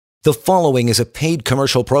The following is a paid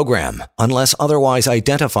commercial program. Unless otherwise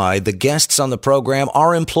identified, the guests on the program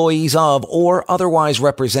are employees of or otherwise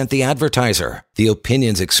represent the advertiser. The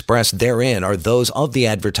opinions expressed therein are those of the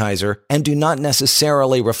advertiser and do not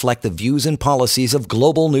necessarily reflect the views and policies of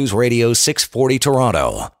Global News Radio 640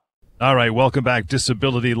 Toronto. All right, welcome back.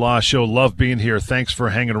 Disability Law Show. Love being here. Thanks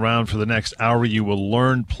for hanging around for the next hour. You will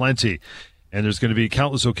learn plenty. And there's going to be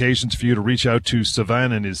countless occasions for you to reach out to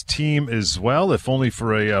Sivan and his team as well, if only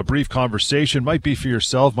for a brief conversation. Might be for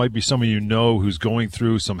yourself, might be someone you know who's going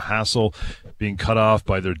through some hassle, being cut off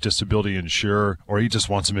by their disability insurer, or he just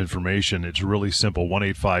wants some information. It's really simple,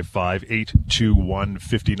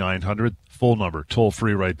 1-855-821-5900. Full number, toll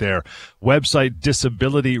free right there. Website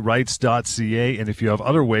disabilityrights.ca. And if you have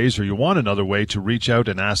other ways or you want another way to reach out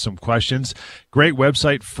and ask some questions, great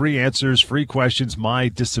website, free answers, free questions,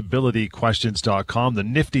 mydisabilityquestions.com. The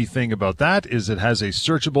nifty thing about that is it has a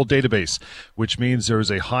searchable database, which means there is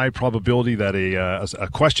a high probability that a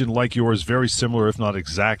question like yours, very similar, if not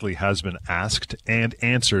exactly, has been asked and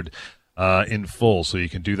answered in full. So you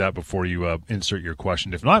can do that before you insert your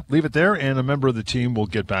question. If not, leave it there, and a member of the team will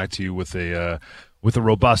get back to you with a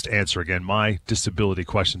robust answer. Again,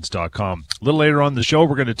 mydisabilityquestions.com. A little later on in the show,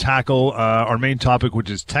 we're going to tackle our main topic,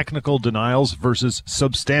 which is technical denials versus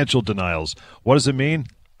substantial denials. What does it mean?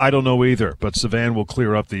 I don't know either, but Sivan will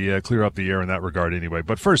clear up the air in that regard anyway.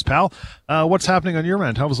 But first, pal, what's happening on your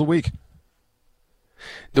end? How was the week?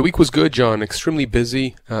 The week was good, John. Extremely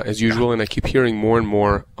busy, as usual, and I keep hearing more and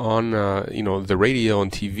more on, the radio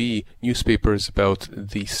and TV, newspapers about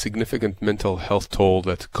the significant mental health toll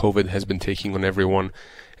that COVID has been taking on everyone.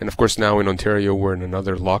 And of course, now in Ontario, we're in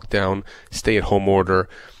another lockdown, stay-at-home order.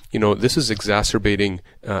 This is exacerbating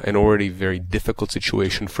an already very difficult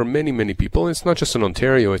situation for many, many people. And it's not just in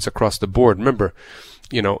Ontario, it's across the board. Remember,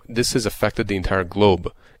 this has affected the entire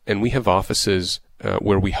globe. And we have offices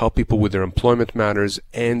where we help people with their employment matters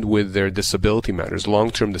and with their disability matters,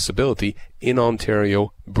 long-term disability, in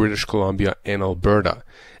Ontario, British Columbia, and Alberta.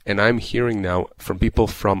 And I'm hearing now from people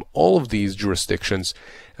from all of these jurisdictions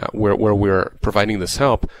where we're providing this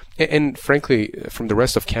help. And frankly, from the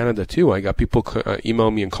rest of Canada too. I got people email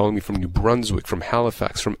me and calling me from New Brunswick, from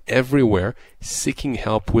Halifax, from everywhere, seeking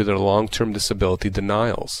help with their long-term disability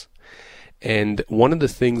denials. And one of the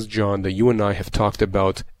things, John, that you and I have talked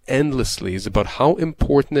about endlessly is about how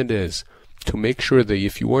important it is to make sure that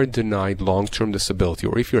if you are denied long-term disability,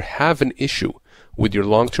 or if you have an issue with your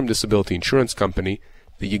long-term disability insurance company,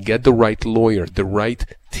 that you get the right lawyer, the right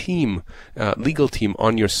team, legal team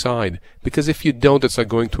on your side. Because if you don't, it's like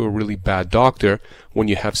going to a really bad doctor when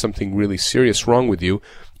you have something really serious wrong with you.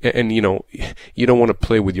 And you don't want to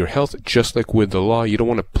play with your health, just like with the law. You don't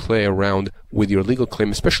want to play around with your legal claim,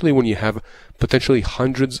 especially when you have potentially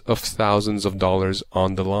hundreds of thousands of dollars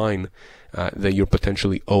on the line that you're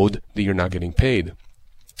potentially owed, that you're not getting paid.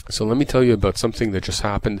 So let me tell you about something that just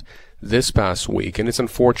happened this past week, and it's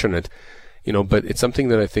unfortunate, but it's something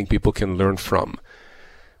that I think people can learn from.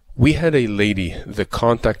 We had a lady that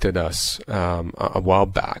contacted us a while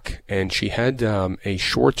back, and she had a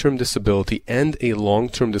short-term disability and a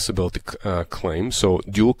long-term disability claim, so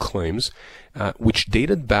dual claims, which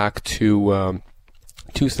dated back to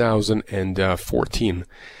 2014.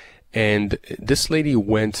 And this lady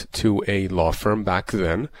went to a law firm back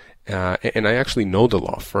then, and I actually know the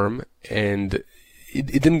law firm, and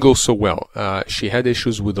it didn't go so well. She had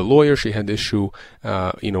issues with the lawyer. She had issue,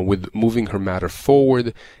 with moving her matter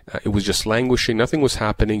forward. It was just languishing. Nothing was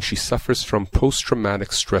happening. She suffers from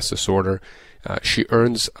post-traumatic stress disorder. She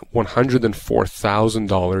earns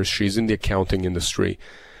 $104,000. She's in the accounting industry.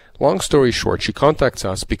 Long story short, she contacts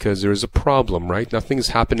us because there is a problem, right? Nothing is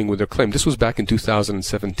happening with her claim. This was back in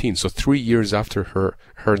 2017, so 3 years after her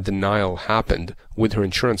denial happened with her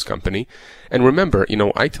insurance company. And remember,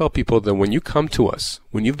 I tell people that when you come to us,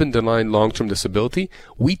 when you've been denied long-term disability,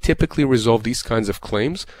 we typically resolve these kinds of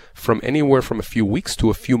claims from anywhere from a few weeks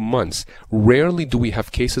to a few months. Rarely do we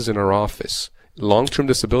have cases in our office, long-term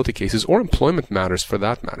disability cases, or employment matters for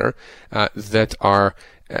that matter, that are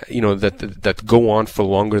that go on for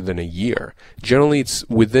longer than a year. Generally, it's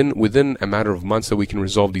within a matter of months that we can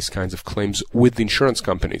resolve these kinds of claims with the insurance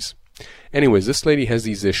companies. Anyways, this lady has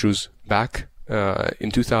these issues back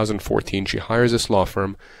in 2014. She hires this law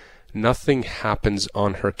firm. Nothing happens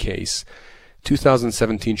on her case.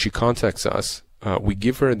 2017, she contacts us. We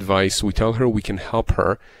give her advice. We tell her we can help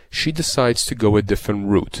her. She decides to go a different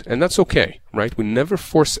route. And that's okay, right? We never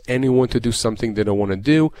force anyone to do something they don't want to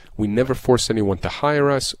do. We never force anyone to hire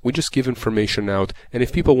us. We just give information out. And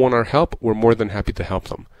if people want our help, we're more than happy to help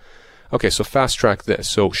them. Okay, so fast track this.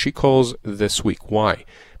 So she calls this week. Why?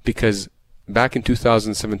 Because back in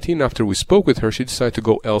 2017, after we spoke with her, she decided to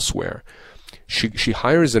go elsewhere. She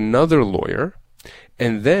hires another lawyer,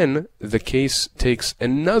 and then the case takes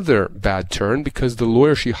another bad turn because the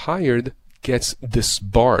lawyer she hired gets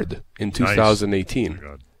disbarred in 2018.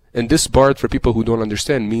 Nice. And disbarred, for people who don't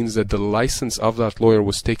understand, means that the license of that lawyer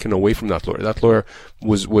was taken away from that lawyer. That lawyer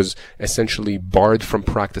was essentially barred from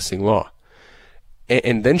practicing law.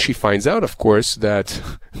 And then she finds out, of course, that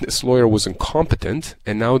this lawyer was incompetent,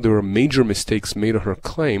 and now there are major mistakes made on her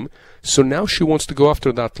claim. So now she wants to go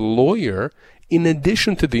after that lawyer in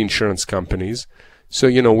addition to the insurance companies. So,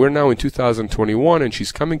 we're now in 2021, and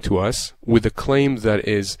she's coming to us with a claim that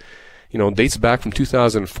is, dates back from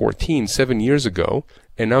 2014, 7 years ago,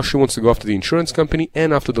 and now she wants to go after the insurance company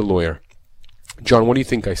and after the lawyer. John, what do you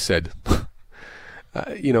think I said?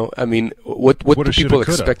 What do people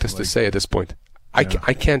expect us to say at this point? I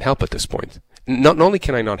can't help at this point. Not only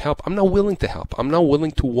can I not help, I'm not willing to help. I'm not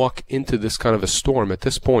willing to walk into this kind of a storm at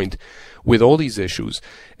this point with all these issues.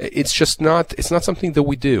 It's not something that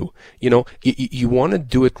we do. You want to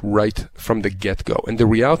do it right from the get-go. And the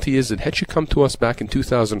reality is that had she come to us back in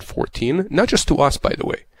 2014, not just to us, by the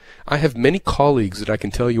way, I have many colleagues that I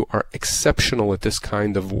can tell you are exceptional at this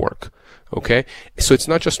kind of work. Okay? So it's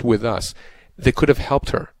not just with us. They could have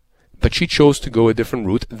helped her. But she chose to go a different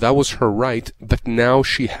route. That was her right. But now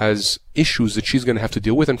she has issues that she's going to have to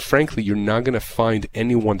deal with. And frankly, you're not going to find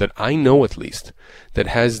anyone that I know, at least, that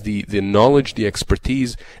has the knowledge, the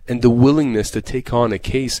expertise, and the willingness to take on a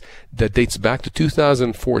case that dates back to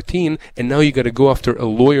 2014. And now you got to go after a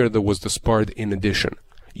lawyer that was disbarred in addition.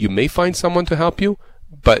 You may find someone to help you,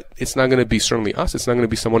 but it's not going to be certainly us. It's not going to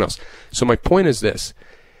be someone else. So my point is this.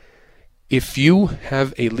 If you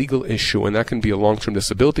have a legal issue, and that can be a long-term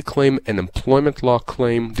disability claim, an employment law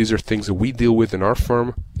claim, these are things that we deal with in our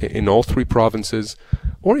firm in all 3 provinces,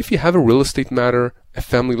 or if you have a real estate matter, a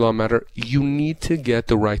family law matter, you need to get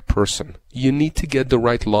the right person. You need to get the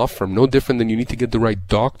right law firm, no different than you need to get the right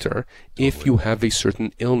doctor if you have a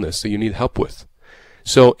certain illness that you need help with.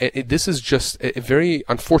 So this is just a very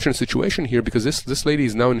unfortunate situation here because this lady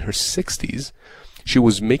is now in her 60s. She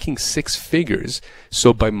was making 6 figures.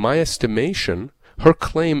 So by my estimation, her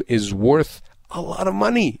claim is worth a lot of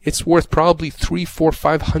money. It's worth probably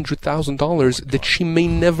 $300,000-$500,000 that she may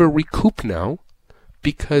never recoup now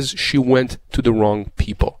because she went to the wrong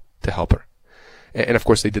people to help her. And of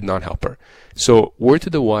course, they did not help her. So word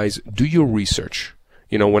to the wise, do your research.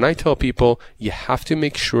 When I tell people, you have to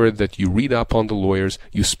make sure that you read up on the lawyers,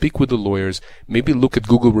 you speak with the lawyers, maybe look at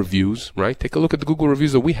Google reviews, right? Take a look at the Google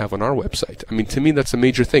reviews that we have on our website. I mean, to me, that's a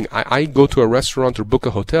major thing. I go to a restaurant or book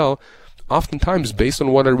a hotel, oftentimes based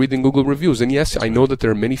on what I read in Google reviews. And yes, I know that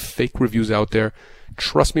there are many fake reviews out there.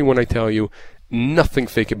 Trust me when I tell you, nothing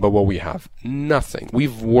fake about what we have. Nothing.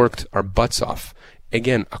 We've worked our butts off,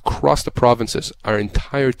 again, across the provinces, our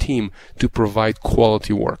entire team, to provide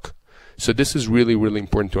quality work. So this is really, really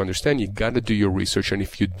important to understand. You got to do your research, and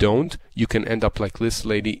if you don't, you can end up like this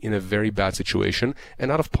lady in a very bad situation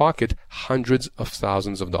and out of pocket hundreds of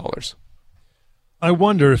thousands of dollars. I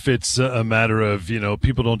wonder if it's a matter of,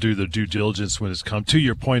 people don't do their due diligence when it's come to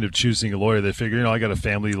your point of choosing a lawyer. They figure, I got a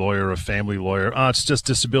family lawyer. It's just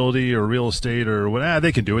disability or real estate or what.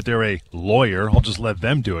 They can do it. They're a lawyer. I'll just let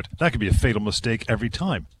them do it. That could be a fatal mistake every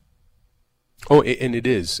time. Oh, and it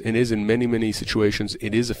is. It is in many, many situations.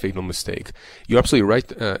 It is a fatal mistake. You're absolutely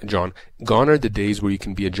right, John. Gone are the days where you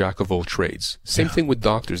can be a jack of all trades. Same thing with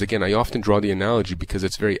doctors. Again, I often draw the analogy because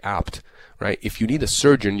it's very apt, right? If you need a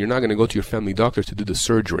surgeon, you're not going to go to your family doctor to do the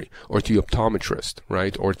surgery, or to your optometrist,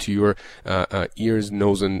 right? Or to your ears,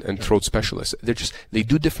 nose, and throat specialist. They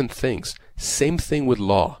do different things. Same thing with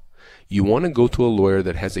law. You want to go to a lawyer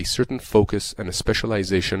that has a certain focus and a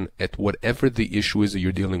specialization at whatever the issue is that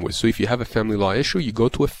you're dealing with. So if you have a family law issue, you go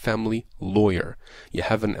to a family lawyer. You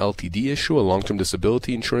have an LTD issue, a long-term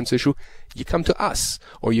disability insurance issue, you come to us,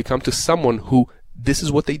 or you come to someone who this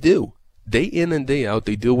is what they do. Day in and day out,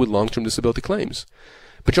 they deal with long-term disability claims.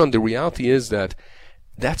 But John, the reality is that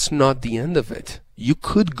that's not the end of it. You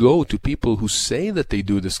could go to people who say that they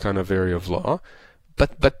do this kind of area of law,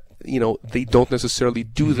 but they don't necessarily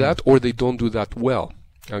do that, or they don't do that well.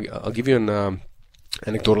 I'll give you an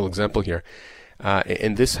anecdotal example here,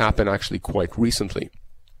 and this happened actually quite recently.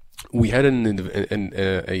 We had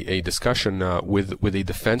a discussion with a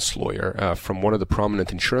defense lawyer from one of the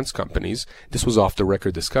prominent insurance companies. This was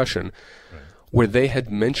off-the-record discussion, where they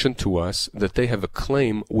had mentioned to us that they have a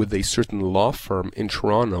claim with a certain law firm in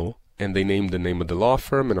Toronto, and they named the name of the law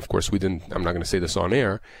firm. And of course, I'm not going to say this on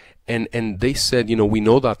air. And they said, we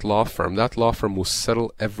know that law firm will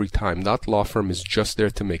settle every time. That law firm is just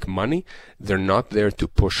there to make money. They're not there to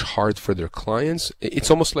push hard for their clients. It's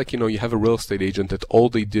almost like, you have a real estate agent that all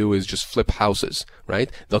they do is just flip houses, right?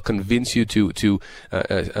 They'll convince you to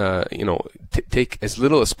take as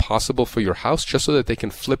little as possible for your house just so that they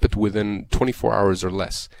can flip it within 24 hours or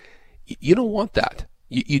less. You don't want that.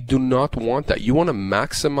 You do not want that. You want to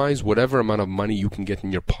maximize whatever amount of money you can get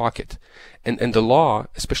in your pocket. And the law,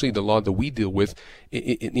 especially the law that we deal with,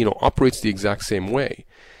 it operates the exact same way.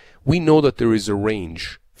 We know that there is a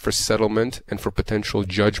range for settlement and for potential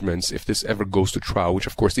judgments if this ever goes to trial, which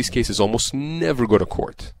of course these cases almost never go to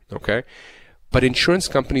court. Okay? But insurance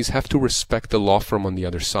companies have to respect the law firm on the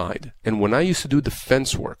other side. And when I used to do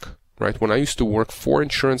defense work, right? When I used to work for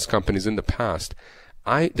insurance companies in the past,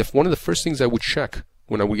 one of the first things I would check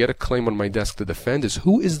when I would get a claim on my desk to defend is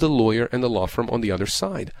who is the lawyer and the law firm on the other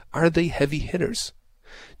side? Are they heavy hitters?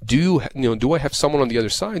 Do I have someone on the other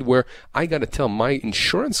side where I got to tell my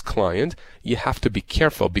insurance client, you have to be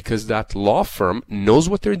careful because that law firm knows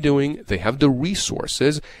what they're doing, they have the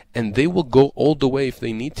resources, and they will go all the way if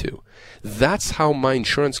they need to. That's how my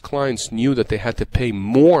insurance clients knew that they had to pay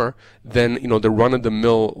more than, the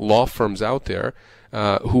run-of-the-mill law firms out there.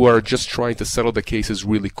 Who are just trying to settle the cases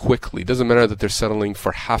really quickly. It doesn't matter that they're settling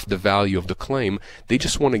for half the value of the claim. They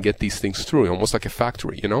just want to get these things through, almost like a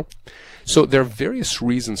factory, So there are various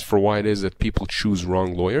reasons for why it is that people choose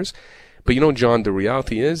wrong lawyers. But John, the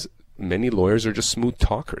reality is many lawyers are just smooth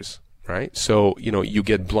talkers, right? So, you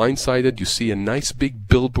get blindsided. You see a nice big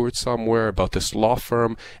billboard somewhere about this law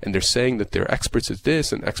firm, and they're saying that they're experts at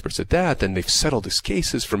this and experts at that, and they've settled these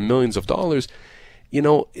cases for millions of dollars.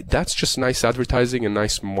 That's just nice advertising and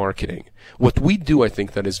nice marketing. What we do, I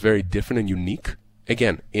think, that is very different and unique,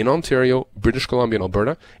 again, in Ontario, British Columbia, and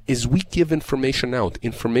Alberta, is we give information out,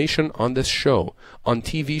 information on this show, on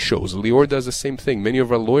TV shows. Lior does the same thing. Many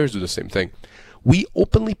of our lawyers do the same thing. We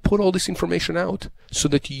openly put all this information out so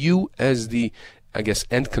that you, as the,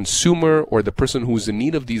 end consumer or the person who's in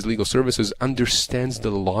need of these legal services, understands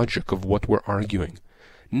the logic of what we're arguing.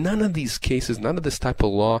 None of these cases, none of this type of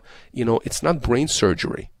law, it's not brain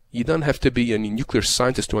surgery. You don't have to be a nuclear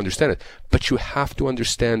scientist to understand it, but you have to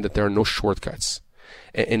understand that there are no shortcuts.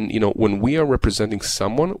 And when we are representing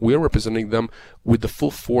someone, we are representing them with the full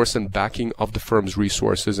force and backing of the firm's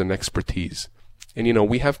resources and expertise. And,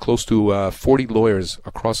 we have close to 40 lawyers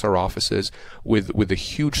across our offices with a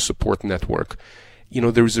huge support network.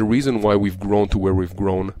 There is a reason why we've grown to where we've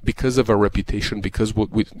grown because of our reputation, because of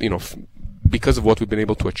what we've been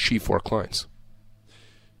able to achieve for our clients.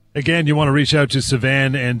 Again, you want to reach out to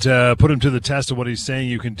Sivan and put him to the test of what he's saying.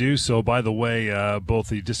 You can do so. By the way, both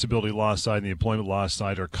the disability law side and the employment law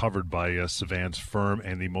side are covered by Sivan's firm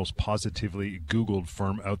and the most positively Googled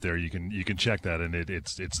firm out there. You can check that, and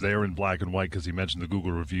it's there in black and white because he mentioned the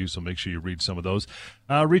Google review, so make sure you read some of those.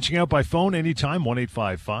 Reaching out by phone anytime,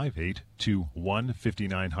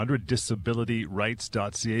 1-855-821-5900.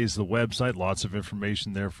 DisabilityRights.ca is the website. Lots of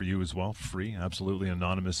information there for you as well. Free, absolutely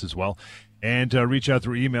anonymous as well. And reach out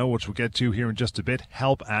through email, which we'll get to here in just a bit,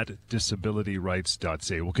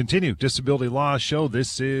 help@disabilityrights.ca. We'll continue. Disability Law Show.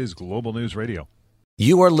 This is Global News Radio.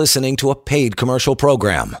 You are listening to a paid commercial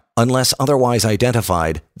program. Unless otherwise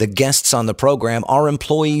identified, the guests on the program are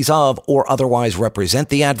employees of or otherwise represent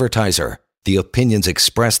the advertiser. The opinions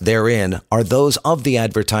expressed therein are those of the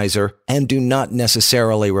advertiser and do not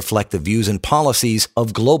necessarily reflect the views and policies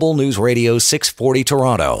of Global News Radio 640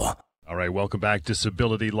 Toronto. All right, welcome back.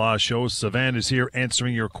 Disability Law Show. Savan is here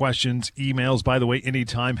answering your questions. Emails, by the way,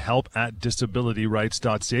 anytime,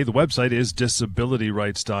 help@disabilityrights.ca. The website is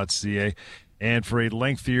disabilityrights.ca. And for a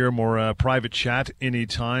lengthier, more private chat,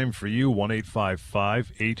 anytime for you,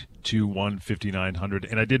 1-855-821-5900.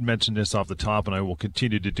 And I did mention this off the top, and I will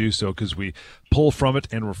continue to do so because we pull from it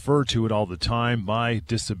and refer to it all the time.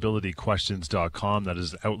 MyDisabilityQuestions.com. That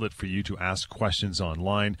is the outlet for you to ask questions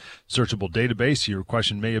online. Searchable database. Your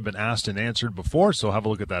question may have been asked and answered before, so have a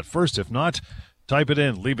look at that first. If not, type it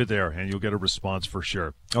in, leave it there, and you'll get a response for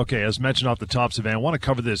sure. Okay, as mentioned off the top, Savan, I want to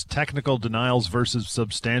cover this, technical denials versus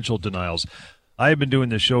substantial denials. I have been doing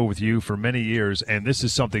this show with you for many years, and this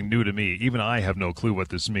is something new to me. Even I have no clue what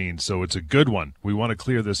this means, so it's a good one. We want to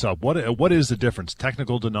clear this up. What is the difference?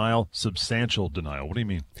 Technical denial, substantial denial. What do you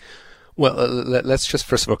mean? Well, let's just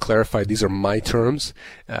first of all clarify, these are my terms.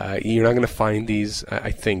 You're not going to find these,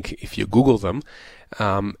 I think, if you Google them.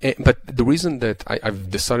 But the reason that I've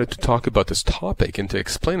decided to talk about this topic and to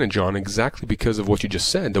explain it, John, exactly because of what you just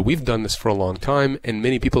said, that we've done this for a long time and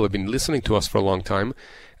many people have been listening to us for a long time.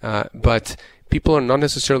 But people are not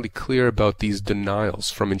necessarily clear about these denials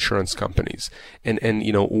from insurance companies. And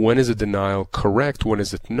when is a denial correct? When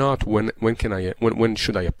is it not? When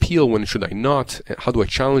should I appeal? When should I not? How do I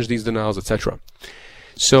challenge these denials, etc.?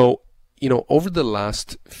 So, over the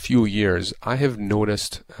last few years, I have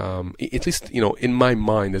noticed, at least, in my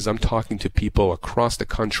mind, as I'm talking to people across the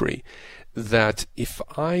country, that if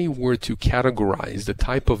I were to categorize the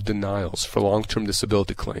type of denials for long-term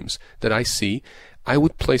disability claims that I see, I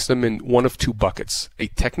would place them in one of two buckets: a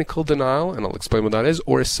technical denial, and I'll explain what that is,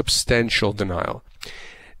 or a substantial denial.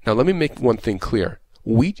 Now, let me make one thing clear.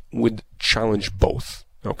 We would challenge both.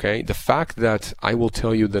 Okay? The fact that I will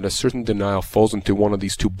tell you that a certain denial falls into one of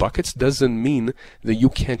these two buckets doesn't mean that you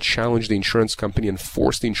can't challenge the insurance company and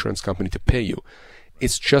force the insurance company to pay you.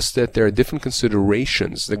 It's just that there are different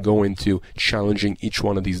considerations that go into challenging each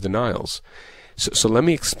one of these denials. So let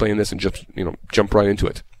me explain this and just, jump right into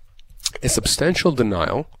it. A substantial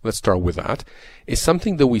denial, let's start with that, is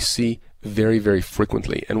something that we see very, very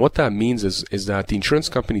frequently. And what that means is that the insurance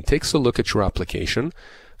company takes a look at your application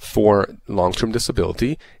for long-term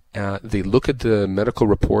disability. They look at the medical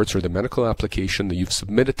reports or the medical application that you've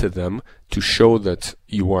submitted to them to show that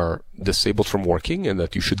you are disabled from working and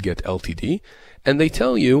that you should get LTD. And they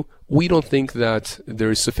tell you, we don't think that there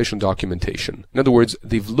is sufficient documentation. In other words,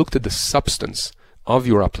 they've looked at the substance of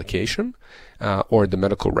your application or the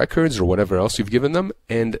medical records or whatever else you've given them,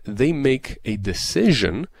 and they make a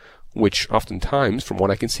decision, which oftentimes, from what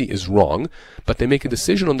I can see, is wrong, but they make a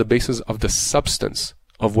decision on the basis of the substance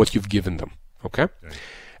of what you've given them. Okay?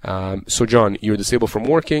 So John, you're disabled from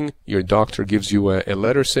working, your doctor gives you a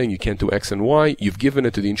letter saying you can't do X and Y, you've given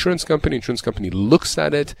it to the insurance company looks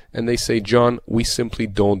at it, and they say, John, we simply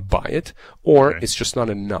don't buy it, or it's just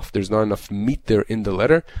not enough. There's not enough meat there in the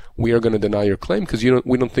letter. We are going to deny your claim because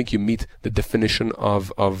we don't think you meet the definition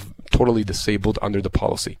of totally disabled under the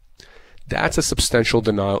policy. That's a substantial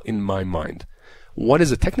denial in my mind. What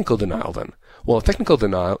is a technical denial then? Well, a technical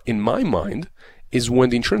denial, in my mind, is when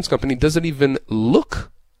the insurance company doesn't even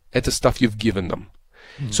look at the stuff you've given them.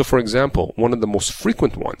 Mm-hmm. So, for example, one of the most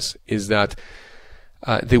frequent ones is that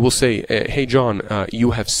they will say, hey, John,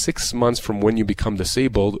 you have 6 months from when you become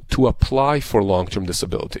disabled to apply for long-term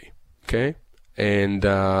disability. Okay? And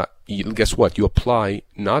guess what? You apply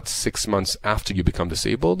not 6 months after you become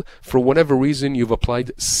disabled. For whatever reason, you've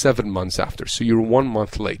applied 7 months after. So you're 1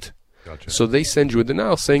 month late. Gotcha. So they send you a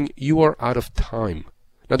denial saying you are out of time.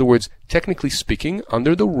 In other words, technically speaking,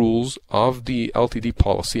 under the rules of the LTD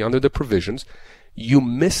policy, under the provisions, you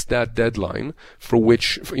missed that deadline for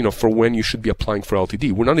when you should be applying for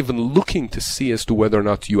LTD. We're not even looking to see as to whether or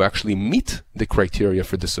not you actually meet the criteria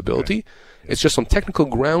for disability. Right. It's just on technical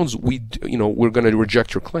grounds we're going to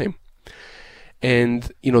reject your claim.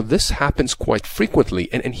 And, this happens quite frequently.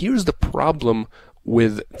 And here's the problem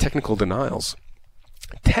with technical denials.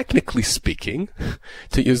 Technically speaking,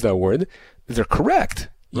 to use that word, they're correct.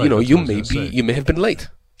 Right, you may have been late.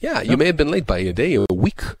 Yeah, you may have been late by a day, a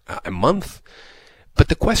week, a month. But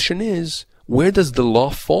the question is, where does the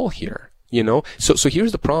law fall here? So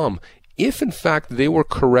here's the problem. If in fact they were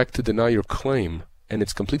correct to deny your claim and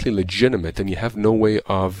it's completely legitimate and you have no way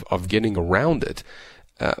of getting around it,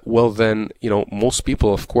 well then, most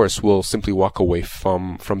people, of course, will simply walk away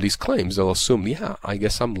from these claims. They'll assume, yeah, I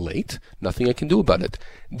guess I'm late. Nothing I can do about it.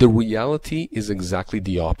 The reality is exactly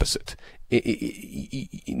the opposite. The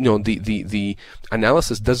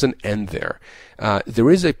analysis doesn't end there. There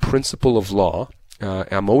is a principle of law.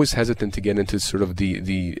 I'm always hesitant to get into sort of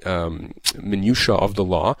the minutia of the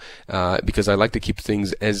law because I like to keep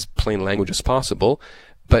things as plain language as possible.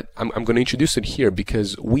 But I'm going to introduce it here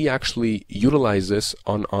because we actually utilize this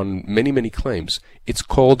on many, many claims. It's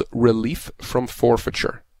called relief from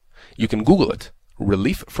forfeiture. You can Google it,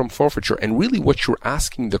 relief from forfeiture. And really what you're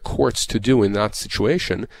asking the courts to do in that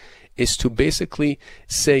situation is to basically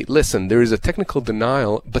say, listen, there is a technical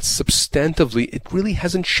denial, but substantively, it really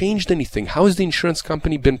hasn't changed anything. How has the insurance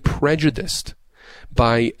company been prejudiced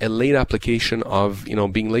by a late application of,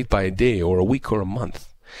 being late by a day or a week or a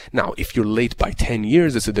month? Now, if you're late by 10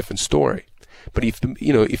 years, it's a different story. But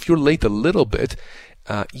if you're late a little bit,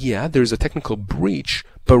 there's a technical breach.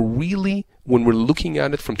 But really, when we're looking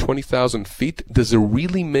at it from 20,000 feet, does it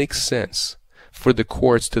really make sense for the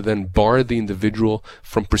courts to then bar the individual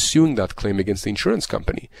from pursuing that claim against the insurance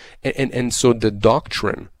company? And so the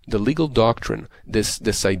doctrine, the legal doctrine,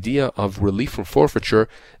 this idea of relief from forfeiture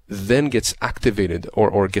then gets activated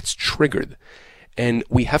or gets triggered. And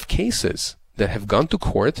we have cases that have gone to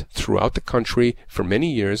court throughout the country for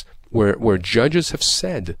many years where judges have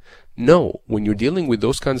said, no, when you're dealing with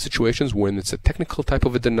those kinds of situations, when it's a technical type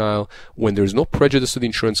of a denial, when there's no prejudice to the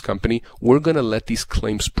insurance company, we're going to let these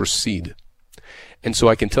claims proceed. And so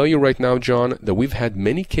I can tell you right now, John, that we've had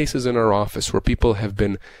many cases in our office where people have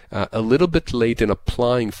been a little bit late in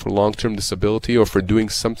applying for long-term disability or for doing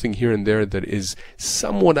something here and there that is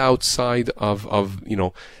somewhat outside of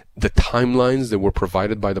the timelines that were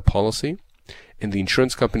provided by the policy. And the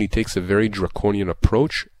insurance company takes a very draconian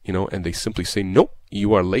approach, and they simply say, nope,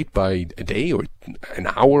 you are late by a day or an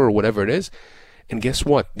hour or whatever it is. And guess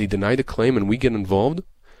what? They deny the claim and we get involved.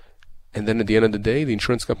 And then at the end of the day, the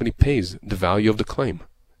insurance company pays the value of the claim.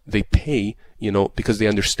 They pay, because they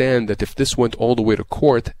understand that if this went all the way to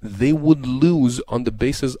court, they would lose on the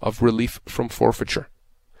basis of relief from forfeiture.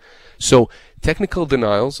 So technical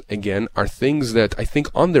denials, again, are things that I think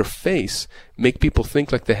on their face make people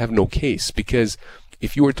think like they have no case, because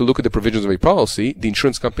if you were to look at the provisions of a policy, the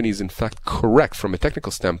insurance company is in fact correct from a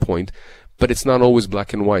technical standpoint, but it's not always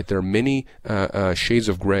black and white. There are many shades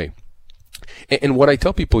of gray. And what I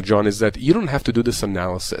tell people, John, is that you don't have to do this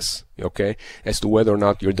analysis, okay, as to whether or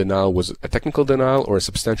not your denial was a technical denial or a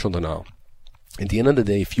substantial denial. At the end of the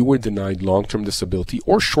day, if you were denied long-term disability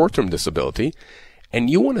or short-term disability, and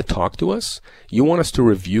you want to talk to us, you want us to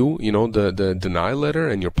review, the denial letter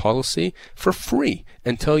and your policy for free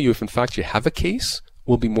and tell you if in fact you have a case,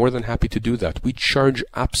 we'll be more than happy to do that. We charge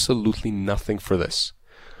absolutely nothing for this.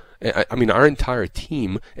 I mean, our entire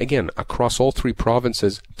team, again, across all 3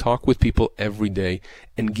 provinces, talk with people every day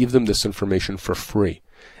and give them this information for free.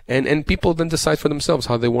 And people then decide for themselves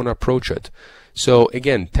how they want to approach it. So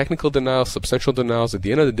again, technical denials, substantial denials, at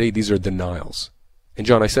the end of the day, these are denials. And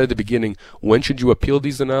John, I said at the beginning, when should you appeal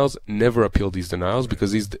these denials? Never appeal these denials,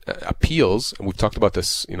 because these appeals, and we've talked about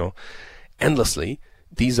this, endlessly,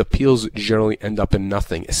 these appeals generally end up in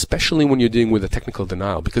nothing, especially when you're dealing with a technical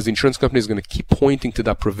denial, because the insurance company is going to keep pointing to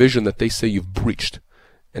that provision that they say you've breached.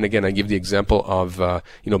 And again, I give the example of,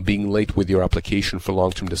 being late with your application for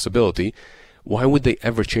long-term disability. Why would they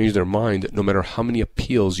ever change their mind no matter how many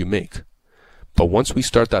appeals you make? But once we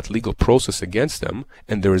start that legal process against them,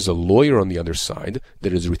 and there is a lawyer on the other side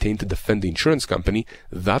that is retained to defend the insurance company,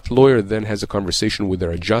 that lawyer then has a conversation with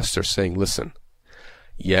their adjuster saying, listen,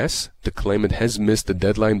 yes, the claimant has missed the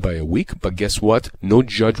deadline by a week, but guess what? No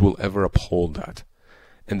judge will ever uphold that.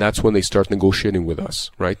 And that's when they start negotiating with us,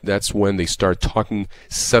 right? That's when they start talking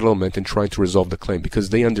settlement and trying to resolve the claim,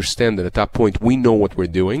 because they understand that at that point we know what we're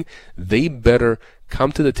doing. They better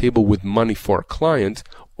come to the table with money for a client,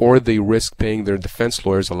 or they risk paying their defense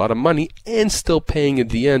lawyers a lot of money and still paying at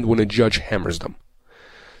the end when a judge hammers them.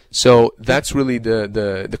 So that's really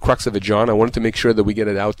the crux of it, John. I wanted to make sure that we get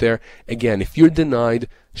it out there. Again, if you're denied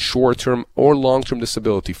short-term or long-term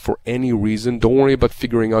disability for any reason, don't worry about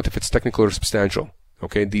figuring out if it's technical or substantial.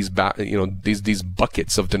 Okay, these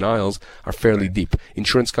buckets of denials are fairly deep.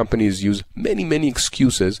 Insurance companies use many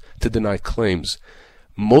excuses to deny claims.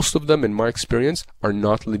 Most of them, in my experience, are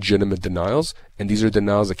not legitimate denials, and these are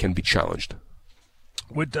denials that can be challenged.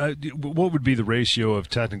 What would be the ratio of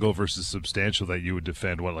technical versus substantial that you would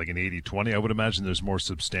defend? What, like an 80-20? I would imagine there's more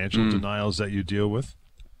substantial denials that you deal with.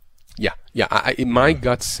 Yeah. In my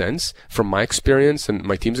gut sense, from my experience and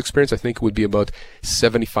my team's experience, I think it would be about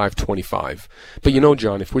 75-25. But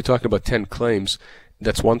John, if we're talking about 10 claims,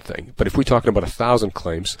 that's one thing. But if we're talking about 1,000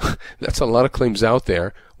 claims, that's a lot of claims out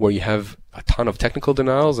there where you have a ton of technical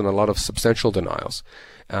denials and a lot of substantial denials.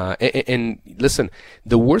 And listen,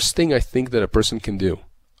 the worst thing I think that a person can do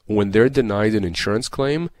when they're denied an insurance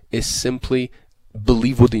claim is simply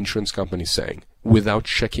believe what the insurance company is saying without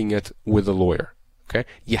checking it with a lawyer. Okay?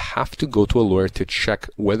 You have to go to a lawyer to check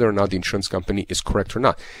whether or not the insurance company is correct or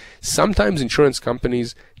not. Sometimes insurance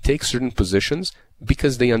companies take certain positions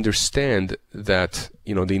because they understand that,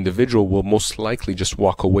 the individual will most likely just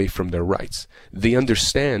walk away from their rights. They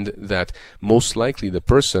understand that most likely the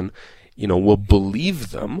person, will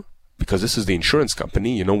believe them because this is the insurance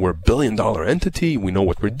company. We're a billion-dollar entity. We know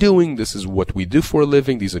what we're doing. This is what we do for a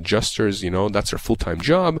living. These adjusters, that's our full-time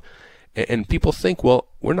job. And people think, well,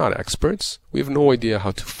 we're not experts. We have no idea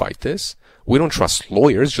how to fight this. We don't trust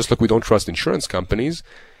lawyers, just like we don't trust insurance companies.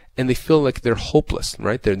 And they feel like they're hopeless,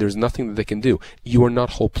 right? There's nothing that they can do. You are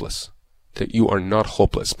not hopeless. You are not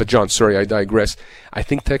hopeless. But John, sorry, I digress. I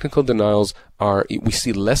think technical denials we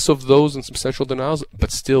see less of those than substantial denials,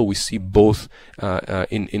 but still we see both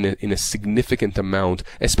in a significant amount,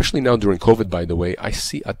 especially now during COVID, by the way. I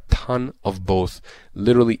see a ton of both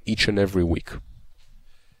literally each and every week.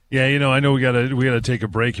 Yeah, I know we gotta take a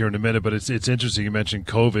break here in a minute, but it's interesting you mentioned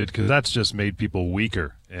COVID, because that's just made people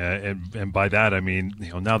weaker, and by that I mean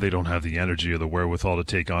now they don't have the energy or the wherewithal to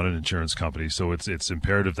take on an insurance company. So it's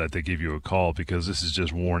imperative that they give you a call, because this has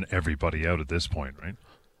just worn everybody out at this point, right?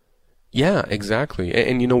 Yeah, exactly.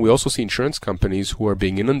 And we also see insurance companies who are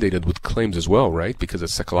being inundated with claims as well, right? Because of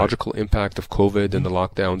the psychological impact of COVID and the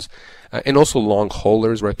lockdowns, and also long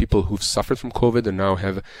haulers, right? People who've suffered from COVID and now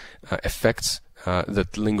have effects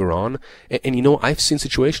that linger on. And I've seen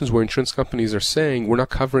situations where insurance companies are saying we're not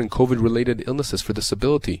covering COVID-related illnesses for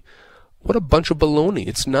disability. What a bunch of baloney.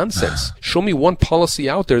 It's nonsense. Show me one policy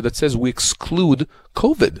out there that says we exclude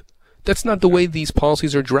COVID. That's not the way these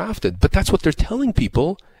policies are drafted, but that's what they're telling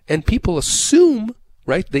people. And people assume,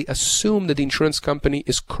 right? They assume that the insurance company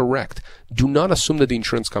is correct. Do not assume that the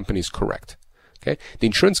insurance company is correct. Okay? The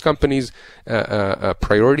insurance company's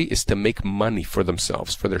priority is to make money for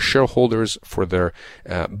themselves, for their shareholders, for their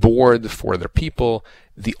board, for their people.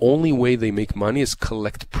 The only way they make money is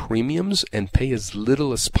collect premiums and pay as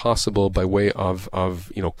little as possible by way of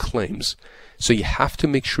claims. So you have to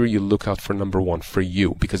make sure you look out for number one, for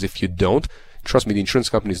you, because if you don't, trust me, the insurance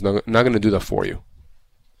company is not going to do that for you.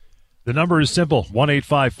 The number is simple,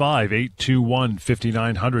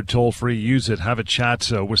 1-855-821-5900, toll free. Use it. Have a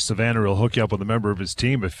chat with Savannah. He'll hook you up with a member of his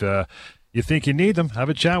team. If you think you need them, have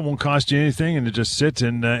a chat. Won't cost you anything, and to just sit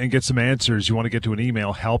and get some answers. You want to get to an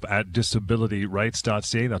email,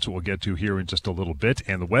 help@disabilityrights.ca. That's what we'll get to here in just a little bit.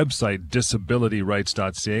 And the website,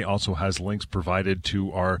 disabilityrights.ca, also has links provided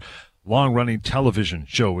to our long-running television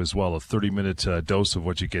show as well, a 30-minute dose of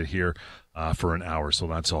what you get here for an hour. So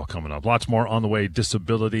that's all coming up. Lots more on the way.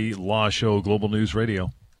 Disability Law Show, Global News Radio.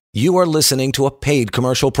 You are listening to a paid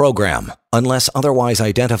commercial program. Unless otherwise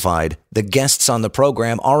identified, the guests on the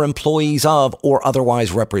program are employees of or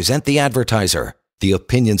otherwise represent the advertiser. The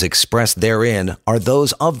opinions expressed therein are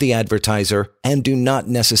those of the advertiser and do not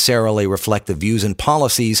necessarily reflect the views and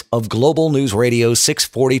policies of Global News Radio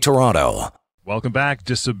 640 Toronto. Welcome back.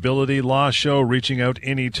 Disability Law Show, reaching out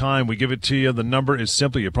anytime. We give it to you. The number is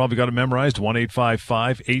simple. You probably got it memorized,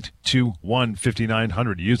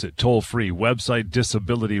 1-855-821-5900. Use it toll free. Website,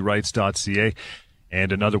 disabilityrights.ca.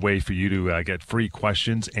 And another way for you to get free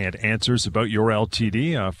questions and answers about your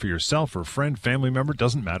LTD for yourself or friend, family member,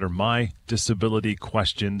 doesn't matter,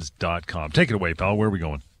 mydisabilityquestions.com. Take it away, pal. Where are we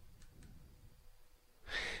going?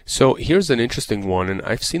 So here's an interesting one, and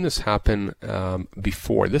I've seen this happen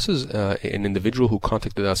before. This is an individual who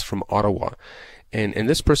contacted us from Ottawa, and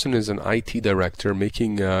this person is an IT director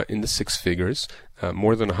making in the six figures,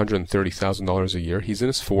 more than $130,000 a year. He's in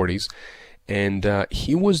his 40s, and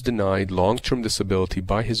he was denied long-term disability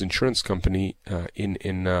by his insurance company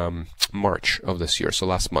in March of this year, so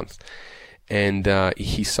last month. And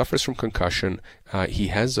he suffers from concussion. He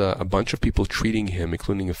has a bunch of people treating him,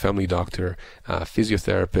 including a family doctor,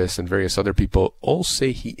 physiotherapist, and various other people, all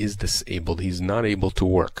say he is disabled. He's not able to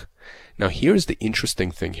work. Now, here's the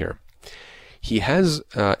interesting thing here. He has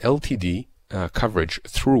LTD coverage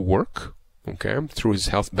through work, okay, through his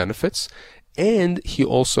health benefits, and he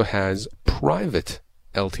also has private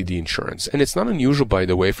LTD insurance. And it's not unusual, by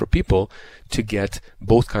the way, for people to get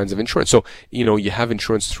both kinds of insurance. So, you have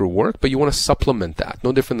insurance through work, but you want to supplement that.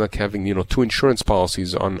 No different than like having, two insurance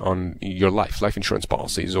policies on your life insurance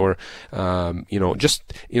policies, or,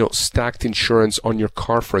 stacked insurance on your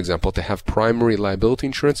car, for example, to have primary liability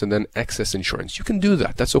insurance and then excess insurance. You can do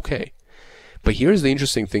that. That's okay. But here's the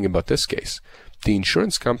interesting thing about this case. The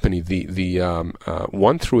insurance company, the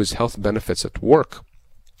one through his health benefits at work,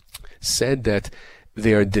 said that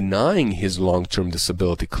they are denying his long-term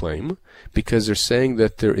disability claim because they're saying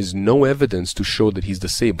that there is no evidence to show that he's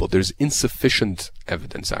disabled. There's insufficient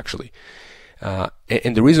evidence, actually.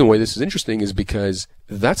 And the reason why this is interesting is because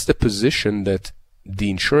that's the position that the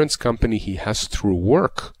insurance company he has through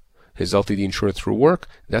work, his LTD insurer through work,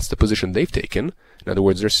 that's the position they've taken. In other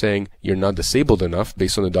words, they're saying you're not disabled enough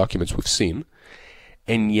based on the documents we've seen.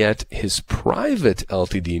 And yet his private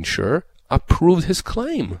LTD insurer approved his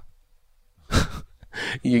claim.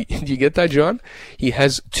 You get that, John? He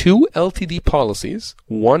has two LTD policies,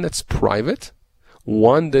 one that's private,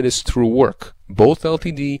 one that is through work. Both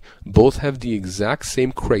LTD, both have the exact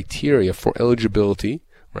same criteria for eligibility,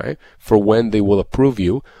 right? For when they will approve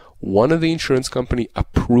you. One of the insurance company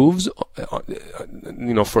approves, for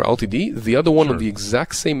LTD. The other one on the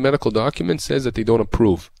exact same medical document says that they don't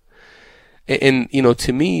approve. And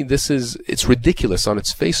to me, it's ridiculous on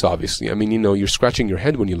its face, obviously. I mean, you're scratching your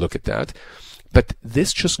head when you look at that. But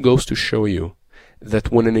this just goes to show you that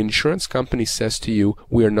when an insurance company says to you,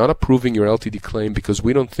 we are not approving your LTD claim because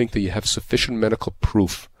we don't think that you have sufficient medical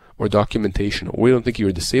proof or documentation, or we don't think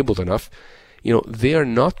you're disabled enough, they are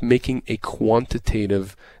not making a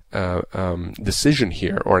quantitative decision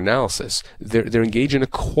here or analysis. They're engaged in a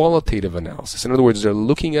qualitative analysis. In other words, they're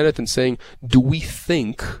looking at it and saying, do we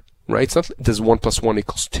think, right? It's not does 1 + 1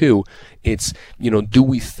 = 2. It's, do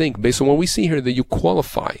we think, based on what we see here, that you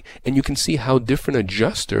qualify? And you can see how different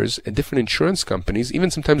adjusters at different insurance companies, even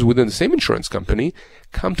sometimes within the same insurance company,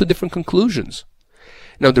 come to different conclusions.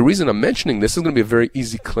 Now, the reason I'm mentioning this is going to be a very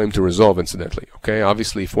easy claim to resolve, incidentally. Okay,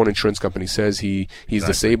 obviously, if one insurance company says he's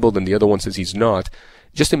disabled and the other one says he's not,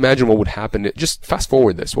 just imagine what would happen. Just fast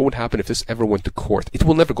forward this. What would happen if this ever went to court? It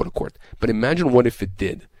will never go to court. But imagine what if it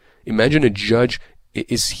did. Imagine a judge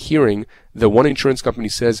is hearing that one insurance company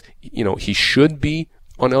says, he should be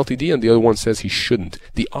on LTD and the other one says he shouldn't.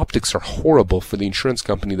 The optics are horrible for the insurance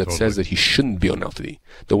company that says that he shouldn't be on LTD,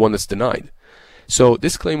 the one that's denied. So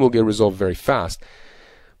this claim will get resolved very fast.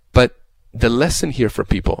 But the lesson here for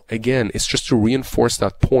people, again, is just to reinforce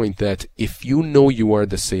that point that if you know you are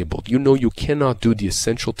disabled, you cannot do the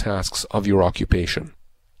essential tasks of your occupation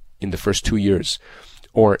in the first 2 years,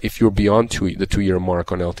 or if you're beyond the 2-year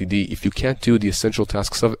mark on LTD, if you can't do the essential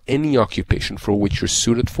tasks of any occupation for which you're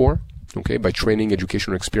suited for, okay, by training,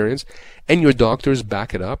 education, or experience, and your doctors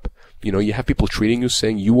back it up, you have people treating you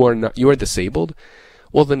saying you are disabled,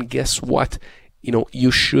 well then guess what?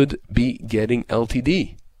 You should be getting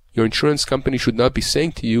LTD. Your insurance company should not be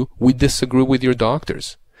saying to you, we disagree with your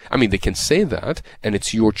doctors. I mean, they can say that, and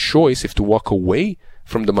it's your choice if to walk away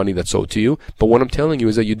from the money that's owed to you, but what I'm telling you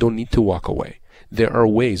is that you don't need to walk away. There are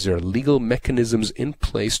ways, there are legal mechanisms in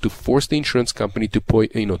place to force the insurance company to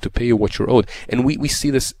pay you what you're owed. And we see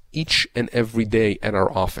this each and every day at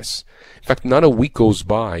our office. In fact, not a week goes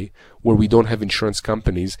by where we don't have insurance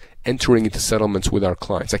companies entering into settlements with our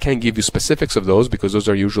clients. I can't give you specifics of those because those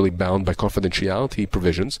are usually bound by confidentiality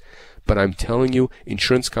provisions. But I'm telling you,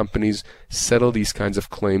 insurance companies settle these kinds of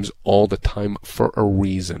claims all the time for a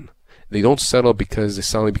reason. They don't settle because they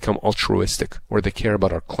suddenly become altruistic or they care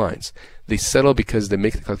about our clients. They settle because they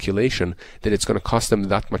make the calculation that it's going to cost them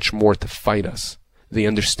that much more to fight us. They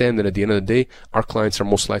understand that at the end of the day, our clients are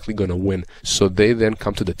most likely going to win. So they then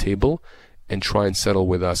come to the table and try and settle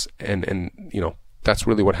with us. And that's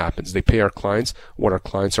really what happens. They pay our clients what our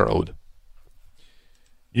clients are owed.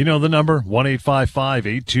 You know the number,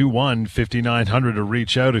 1-855-821-5900 to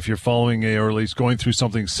reach out. If you're following or at least going through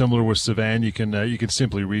something similar with Sivan, you can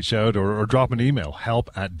simply reach out or drop an email,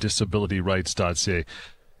 help@disabilityrights.ca.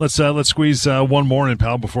 Let's squeeze one more in,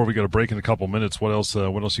 pal, before we got a break in a couple minutes. What else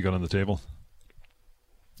you got on the table?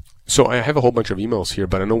 So I have a whole bunch of emails here,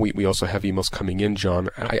 but I know we also have emails coming in, John.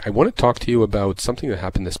 I want to talk to you about something that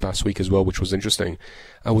happened this past week as well, which was interesting.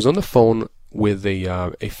 I was on the phone with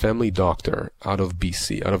a family doctor out of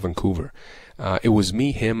BC, out of Vancouver. It was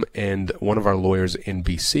me, him, and one of our lawyers in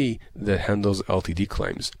BC that handles LTD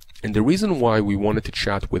claims. And the reason why we wanted to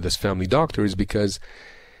chat with this family doctor is because,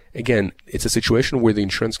 again, it's a situation where the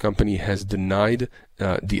insurance company has denied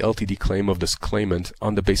the LTD claim of this claimant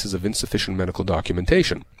on the basis of insufficient medical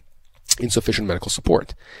documentation, insufficient medical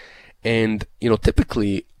support. And,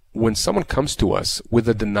 typically when someone comes to us with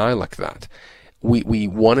a denial like that, we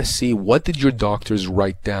want to see, what did your doctors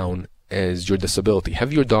write down as your disability?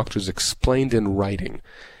 Have your doctors explained in writing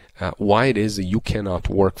why it is that you cannot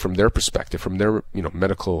work from their perspective, from their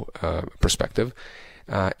medical perspective,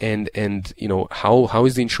 and how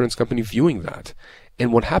is the insurance company viewing that?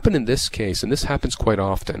 And what happened in this case, and this happens quite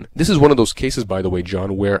often, this is one of those cases, by the way,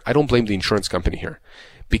 John, where I don't blame the insurance company here,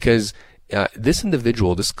 because this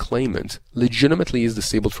individual, this claimant, legitimately is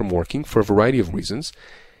disabled from working for a variety of reasons.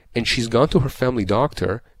 And she's gone to her family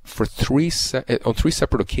doctor for on three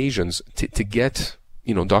separate occasions to get,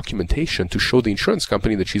 documentation to show the insurance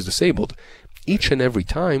company that she's disabled. Each and every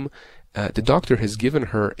time, the doctor has given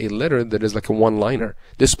her a letter that is like a one-liner.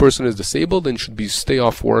 This person is disabled and should stay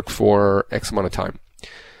off work for X amount of time.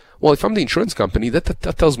 Well, if I'm the insurance company,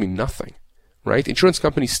 that tells me nothing. Right? Insurance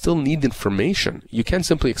companies still need information. You can't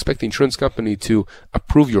simply expect the insurance company to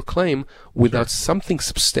approve your claim without something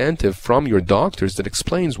substantive from your doctors that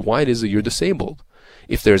explains why it is that you're disabled.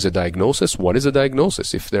 If there's a diagnosis, what is a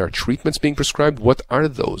diagnosis? If there are treatments being prescribed, what are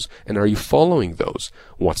those? And are you following those?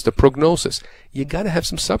 What's the prognosis? You gotta have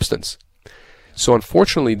some substance. So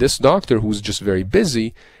unfortunately, this doctor, who's just very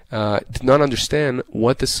busy, did not understand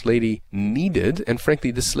what this lady needed, and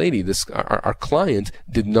frankly, our client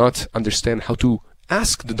did not understand how to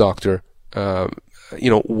ask the doctor,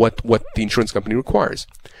 what the insurance company requires.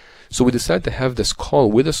 So we decided to have this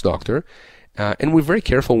call with this doctor, and we're very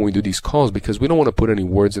careful when we do these calls because we don't want to put any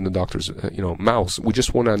words in the doctor's, mouths. We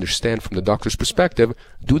just want to understand from the doctor's perspective,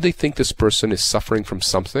 do they think this person is suffering from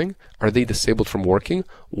something? Are they disabled from working?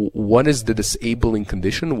 What is the disabling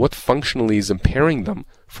condition? What functionally is impairing them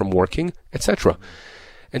from working, etc.?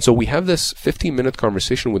 And so we have this 15-minute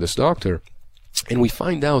conversation with this doctor, And we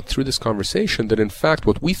find out through this conversation that in fact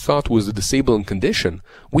what we thought was a disabling condition,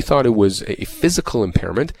 we thought it was a physical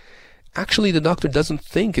impairment. Actually, the doctor doesn't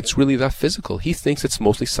think it's really that physical. He thinks it's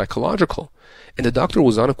mostly psychological. And the doctor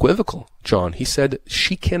was unequivocal, John. He said,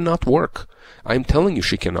 she cannot work. I'm telling you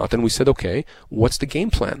she cannot. And we said, okay, what's the game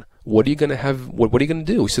plan? What are you going to have? What are you going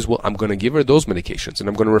to do? He says, well, I'm going to give her those medications and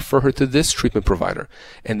I'm going to refer her to this treatment provider.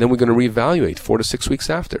 And then we're going to reevaluate 4 to 6 weeks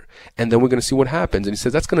after. And then we're going to see what happens. And he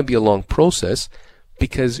says, that's going to be a long process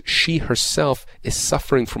because she herself is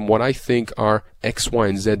suffering from what I think are X, Y,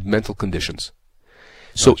 and Z mental conditions.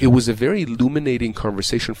 So it was a very illuminating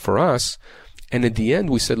conversation for us. And at the end,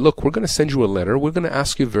 we said, look, we're going to send you a letter. We're going to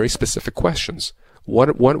ask you very specific questions.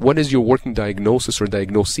 What is your working diagnosis or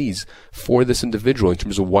diagnoses for this individual in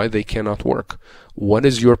terms of why they cannot work? What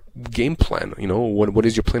is your game plan? What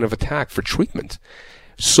is your plan of attack for treatment?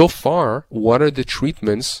 So far, what are the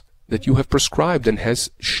treatments that you have prescribed, and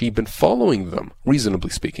has she been following them,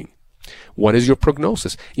 reasonably speaking? What is your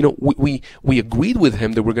prognosis? We agreed with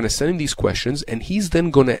him that we're going to send him these questions, and he's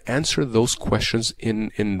then going to answer those questions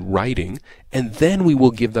in writing, and then we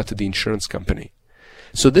will give that to the insurance company.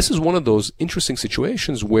 So this is one of those interesting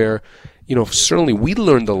situations where, certainly we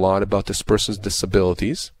learned a lot about this person's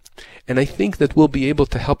disabilities, and I think that we'll be able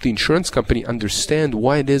to help the insurance company understand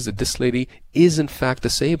why it is that this lady is in fact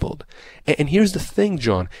disabled. And here's the thing,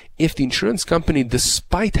 John, if the insurance company,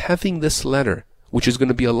 despite having this letter, which is going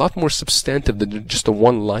to be a lot more substantive than just a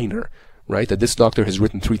one-liner, right, that this doctor has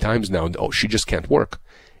written 3 times now, and she just can't work.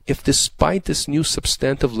 If despite this new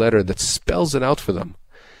substantive letter that spells it out for them,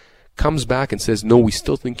 comes back and says, no, we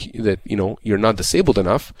still think that, you're not disabled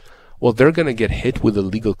enough, well, they're going to get hit with a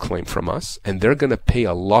legal claim from us, and they're going to pay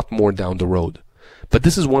a lot more down the road. But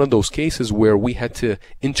this is one of those cases where we had to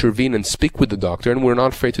intervene and speak with the doctor, and we're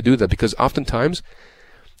not afraid to do that because oftentimes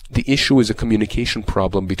the issue is a communication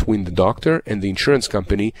problem between the doctor and the insurance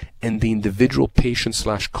company, and the individual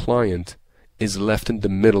patient/client is left in the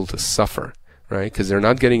middle to suffer, right? Because they're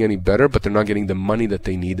not getting any better, but they're not getting the money that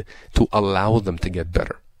they need to allow them to get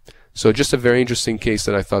better. So just a very interesting case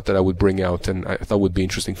that I thought that I would bring out, and I thought would be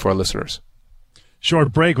interesting for our listeners.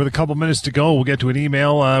 Short break with a couple minutes to go. We'll get to an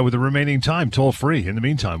email with the remaining time, toll free. In the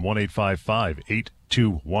meantime,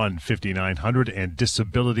 1-855-821-5900 and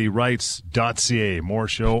disabilityrights.ca. More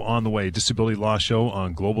show on the way. Disability Law Show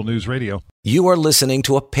on Global News Radio. You are listening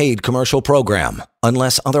to a paid commercial program.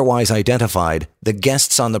 Unless otherwise identified, the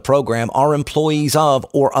guests on the program are employees of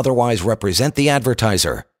or otherwise represent the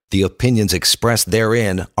advertiser. The opinions expressed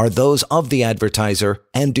therein are those of the advertiser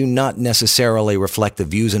and do not necessarily reflect the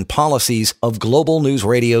views and policies of Global News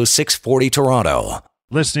Radio 640 Toronto.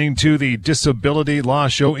 Listening to the Disability Law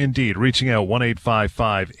Show, indeed. Reaching out,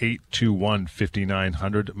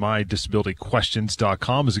 1-855-821-5900.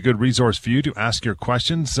 MyDisabilityQuestions.com is a good resource for you to ask your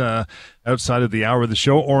questions outside of the hour of the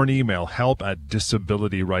show, or an email,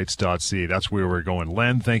 help@disabilityrights.ca. That's where we're going.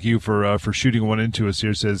 Len, thank you for shooting one into us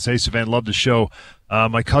here. Says, hey, Sivan, love the show.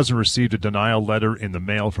 My cousin received a denial letter in the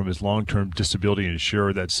mail from his long-term disability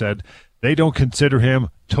insurer that said they don't consider him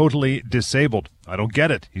totally disabled. I don't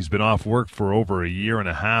get it. He's been off work for over a year and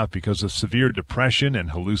a half because of severe depression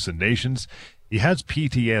and hallucinations. He has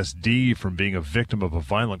PTSD from being a victim of a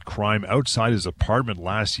violent crime outside his apartment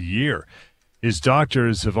last year. His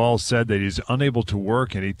doctors have all said that he's unable to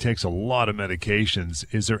work and he takes a lot of medications.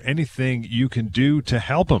 Is there anything you can do to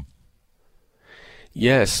help him?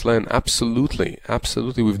 Yes, Len, absolutely.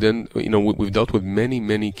 We've dealt with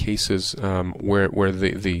many cases where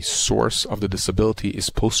the source of the disability is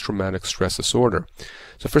post-traumatic stress disorder.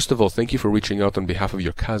 So first of all, thank you for reaching out on behalf of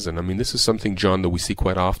your cousin. I mean, this is something, John, that we see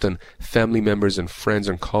quite often. Family members and friends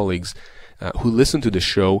and colleagues who listen to the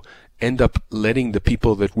show end up letting the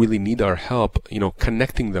people that really need our help,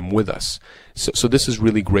 connecting them with us. So this is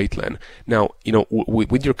really great, Len. Now,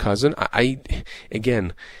 with your cousin, I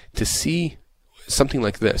again, to see something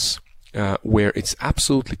like this, where it's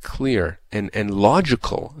absolutely clear and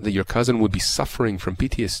logical that your cousin would be suffering from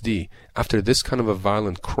PTSD after this kind of a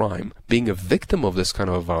violent crime, being a victim of this kind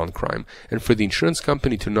of a violent crime, and for the insurance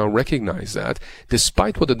company to now recognize that,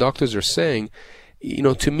 despite what the doctors are saying,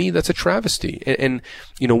 to me, that's a travesty. And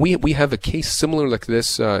we have a case similar like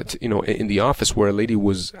this, in the office where a lady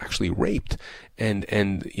was actually raped. And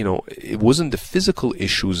it wasn't the physical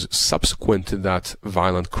issues subsequent to that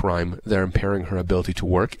violent crime that are impairing her ability to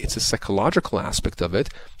work. It's a psychological aspect of it.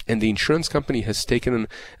 And the insurance company has taken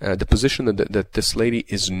the position that this lady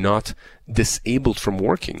is not disabled from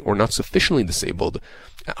working or not sufficiently disabled.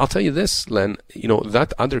 I'll tell you this, Len,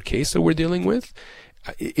 that other case that we're dealing with,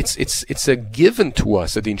 it's a given to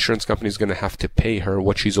us that the insurance company is going to have to pay her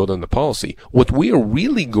what she's owed on the policy. What we are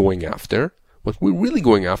really going after What we're really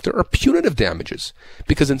going after are punitive damages,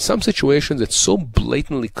 because in some situations it's so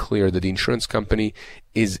blatantly clear that the insurance company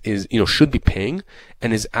is should be paying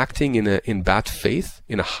and is acting in bad faith,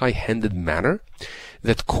 in a high-handed manner,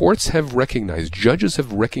 that courts have recognized, judges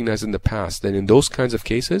have recognized in the past that in those kinds of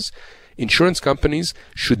cases, insurance companies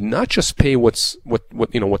should not just pay what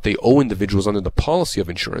they owe individuals under the policy of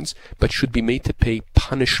insurance, but should be made to pay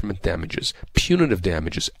punishment damages, punitive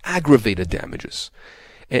damages, aggravated damages.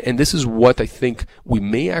 And this is what I think we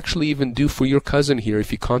may actually even do for your cousin here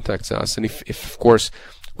if he contacts us. And if of course,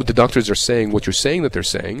 what the doctors are saying, what you're saying that they're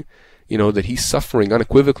saying, that he's suffering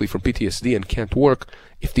unequivocally from PTSD and can't work,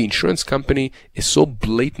 if the insurance company is so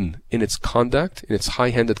blatant in its conduct, in its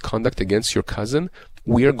high-handed conduct against your cousin,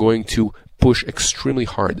 we are going to push extremely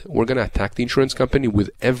hard. We're going to attack the insurance company with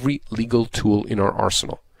every legal tool in our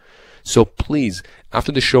arsenal. So please,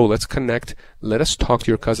 after the show, let's connect. Let us talk to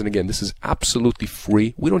your cousin again. This is absolutely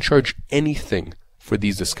free. We don't charge anything for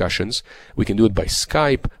these discussions. We can do it by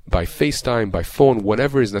Skype, by FaceTime, by phone,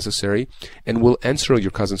 whatever is necessary, and we'll answer your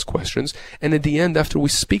cousin's questions. And at the end, after we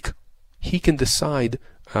speak, he can decide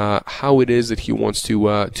how it is that he wants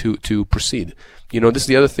to proceed. This is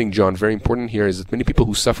the other thing, John, very important here, is that many people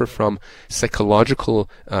who suffer from psychological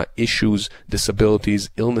issues, disabilities,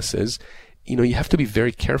 illnesses, you have to be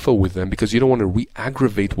very careful with them because you don't want to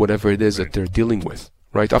re-aggravate whatever it is that they're dealing with,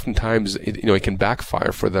 right? Oftentimes, it can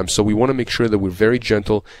backfire for them. So we want to make sure that we're very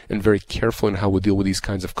gentle and very careful in how we deal with these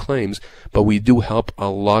kinds of claims. But we do help a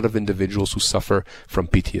lot of individuals who suffer from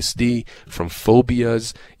PTSD, from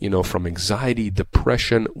phobias, from anxiety,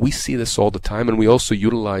 depression. We see this all the time. And we also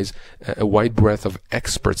utilize a wide breadth of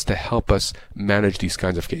experts to help us manage these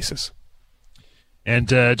kinds of cases. And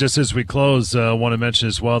just as we close, I want to mention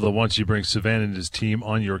as well that once you bring Sivan and his team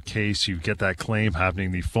on your case, you get that claim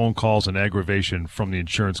happening. The phone calls and aggravation from the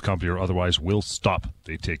insurance company or otherwise will stop.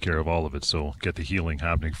 They take care of all of it, so get the healing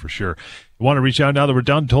happening for sure. You want to reach out now that we're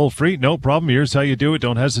done, toll free? No problem. Here's how you do it.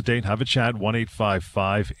 Don't hesitate. Have a chat.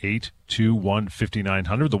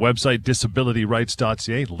 1-855-821-5900. The website,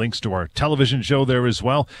 disabilityrights.ca. Links to our television show there as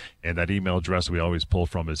well. And that email address we always pull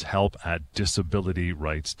from is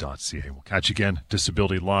help@disabilityrights.ca. We'll catch you again.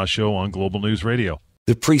 Disability Law Show on Global News Radio.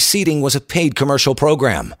 The preceding was a paid commercial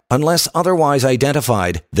program. Unless otherwise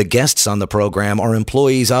identified, the guests on the program are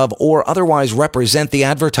employees of or otherwise represent the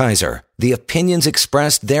advertiser. The opinions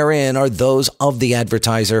expressed therein are those of the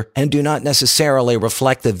advertiser and do not necessarily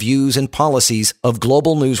reflect the views and policies of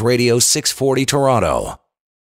Global News Radio 640 Toronto.